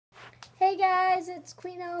Hey guys, it's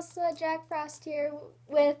Queen Elsa Jack Frost here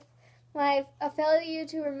with my fellow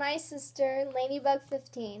YouTuber, my sister,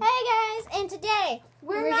 Lanybug15. Hey guys, and today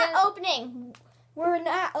we're opening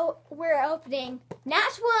not one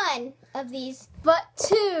of these, but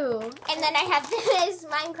two. And then I have this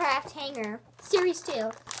Minecraft hanger, Series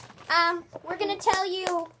 2. We're gonna tell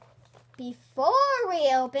you before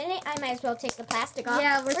we open it. I might as well take the plastic off.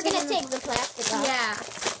 Yeah, we're gonna take the plastic off. Yeah,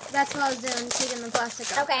 that's what I was doing, taking the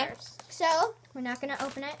plastic off first. So, we're not going to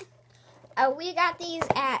open it. We got these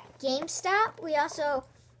at GameStop. We also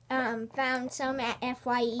found some at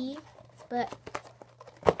FYE. And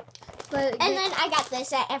then I got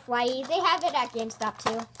this at FYE. They have it at GameStop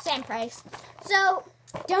too. Same price. So,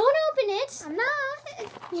 don't open it. I'm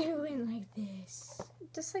not. You're doing like this.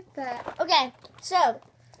 Just like that. Okay, so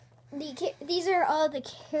these are all the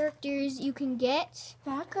characters you can get.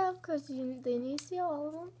 Back up because they need to see all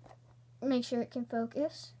of them. Make sure it can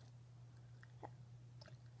focus.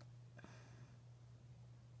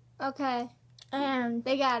 Okay. And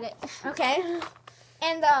they got it. Okay.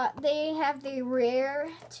 And they have the rare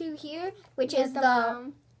two here, which is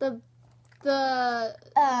the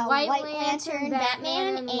White Lantern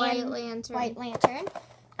Batman and White Lantern. White Lantern.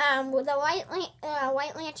 The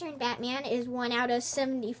White Lantern Batman is 1 out of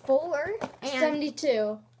 74. And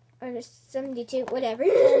 72. Or 72, whatever.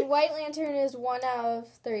 And White Lantern is 1 out of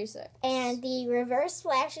 36. And the Reverse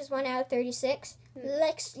Flash is 1 out of 36.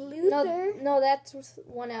 Lex Luthor. No, that's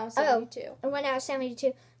 1 out of 72. Oh, 1 out of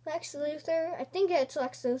 72. Lex Luthor, I think it's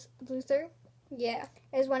Lex Luthor. Yeah.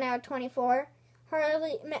 Is 1 out of 24.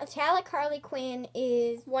 Metallic Harley Quinn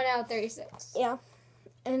is 1 out of 36. Yeah.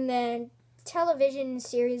 And then television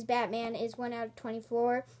series Batman is 1 out of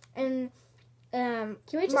 24. And can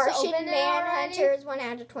we just Martian open it Manhunter is 1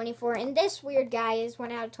 out of 24. And this weird guy is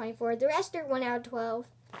 1 out of 24. The rest are 1 out of 12.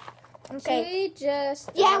 Okay. Can we just...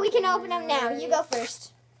 Yeah, we can open them now. You go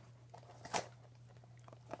first.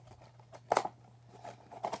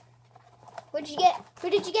 What'd you get? Who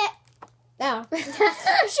did you get? No.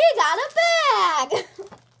 She got a bag!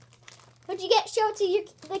 What'd you get? Show it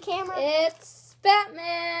to the camera. It's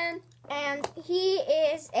Batman. And he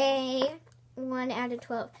is a 1 out of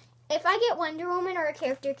 12. If I get Wonder Woman or a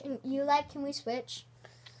character can we switch?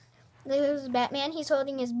 This is Batman. He's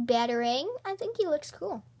holding his Batarang. I think he looks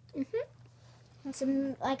cool. It's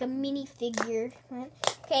like a mini figure.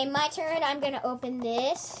 Okay, my turn. I'm going to open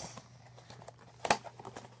this.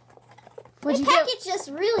 The package is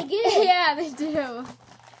really good. Yeah, they do.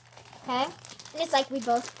 Okay. And it's like we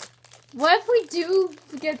both... What if we do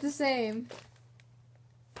get the same?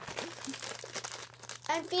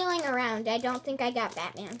 I'm feeling around. I don't think I got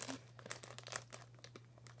Batman.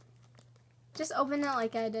 Just open it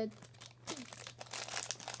like I did.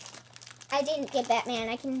 I didn't get Batman.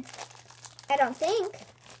 I don't think.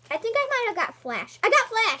 I think I might have got Flash. I got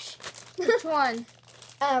Flash! Which one?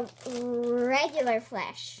 Regular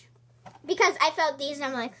Flash. Because I felt these and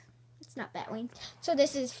I'm like, it's not Batwing. So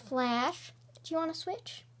this is Flash. Do you want to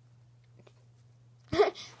switch?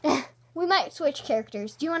 We might switch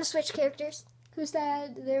characters. Do you want to switch characters? Who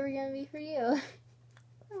said they were going to be for you?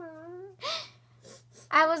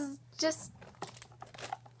 I was just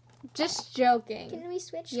joking. Can we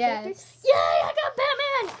switch Yes. characters? Yay, I got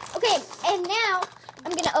Batman! Okay, and now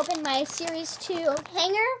I'm going to open my Series 2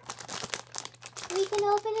 hanger. We can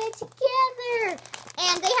open it together.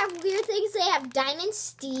 And they have weird things. They have Diamond,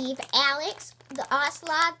 Steve, Alex, the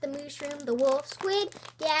Ocelot, the Mushroom, the Wolf, Squid,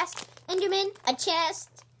 Gas, Enderman, a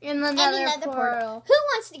chest, and another portal. Who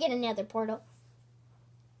wants to get another portal?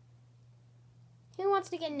 Who wants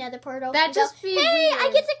to get another portal? That'd just be hey, weird. I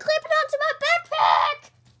get to clip it onto my backpack!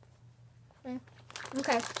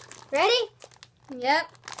 Okay. Ready? Yep.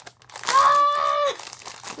 Ah!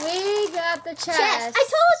 We got the chest. I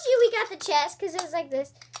told you we got the chest because it was like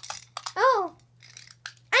this. Oh.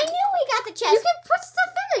 I knew we got the chest. You can put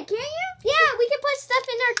stuff in it, can't you? Yeah, we can put stuff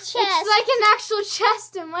in our chest. It's like an actual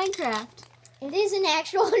chest in Minecraft. It is an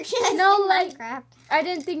actual chest No, in like, Minecraft. I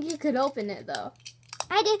didn't think you could open it, though.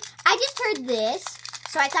 I did. I just heard this,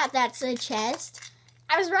 so I thought that's a chest.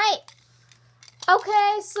 I was right.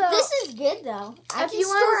 Okay, so... This is good, though. I can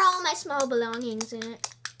store all my small belongings in it.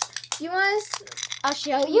 You want to... I'll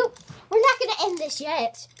show you. We're not going to end this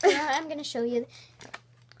yet. I'm going to show you.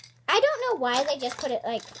 I don't know why they just put it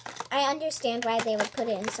like... I understand why they would put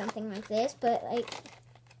it in something like this, but like...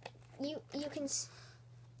 You can...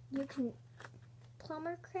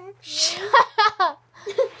 Plumber crack? Shut up!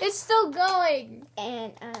 It's still going.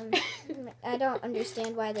 And I don't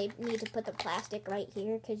understand why they need to put the plastic right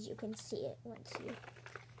here because you can see it once you...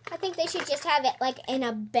 I think they should just have it like in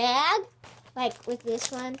a bag, like with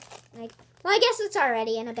this one, like Well, I guess it's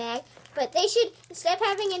already in a bag. But they should, instead of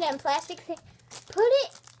having it in plastic, put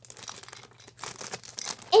it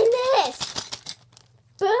in this.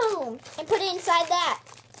 Boom. And put it inside that.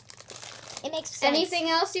 It makes sense. Anything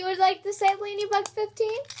else you would like to say, Ladybug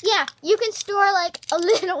 15? Yeah, you can store like a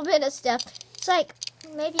little bit of stuff. It's like,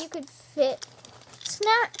 maybe you could fit,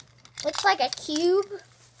 it's like a cube.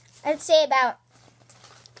 I'd say about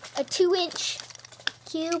a 2-inch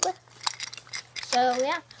cube. So,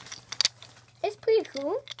 yeah. It's pretty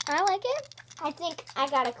cool. I like it. I think I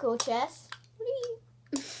got a cool chest. What are you?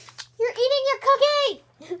 You're eating your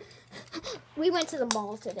cookie! We went to the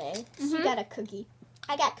mall today. She got a cookie.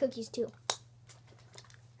 I got cookies too.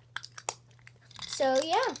 So,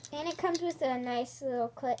 yeah. And it comes with a nice little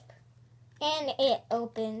clip. And it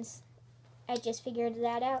opens. I just figured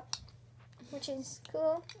that out, which is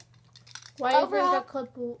cool. Why do you Overall- think the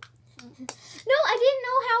clip will... No, I didn't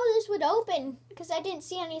know how this would open because I didn't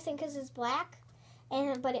see anything because it's black.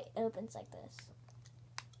 But it opens like this.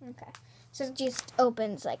 Okay. So it just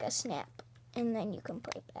opens like a snap. And then you can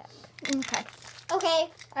put it back. Okay. Okay.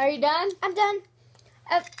 Are you done? I'm done.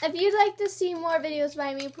 If you'd like to see more videos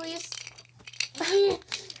by me, please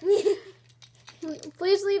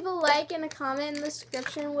leave a like and a comment in the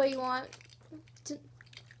description what you want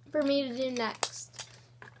for me to do next.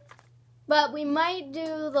 But we might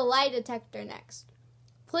do the lie detector next.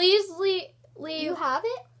 Please leave. You have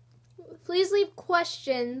it? Please leave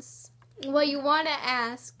questions what you want to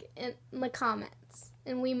ask in the comments,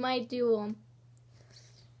 and we might do them.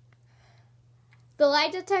 The lie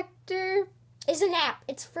detector It's an app.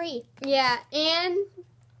 It's free. Yeah, and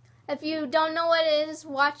if you don't know what it is,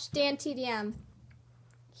 watch Dan TDM.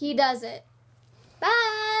 He does it.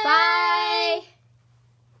 Bye. Bye.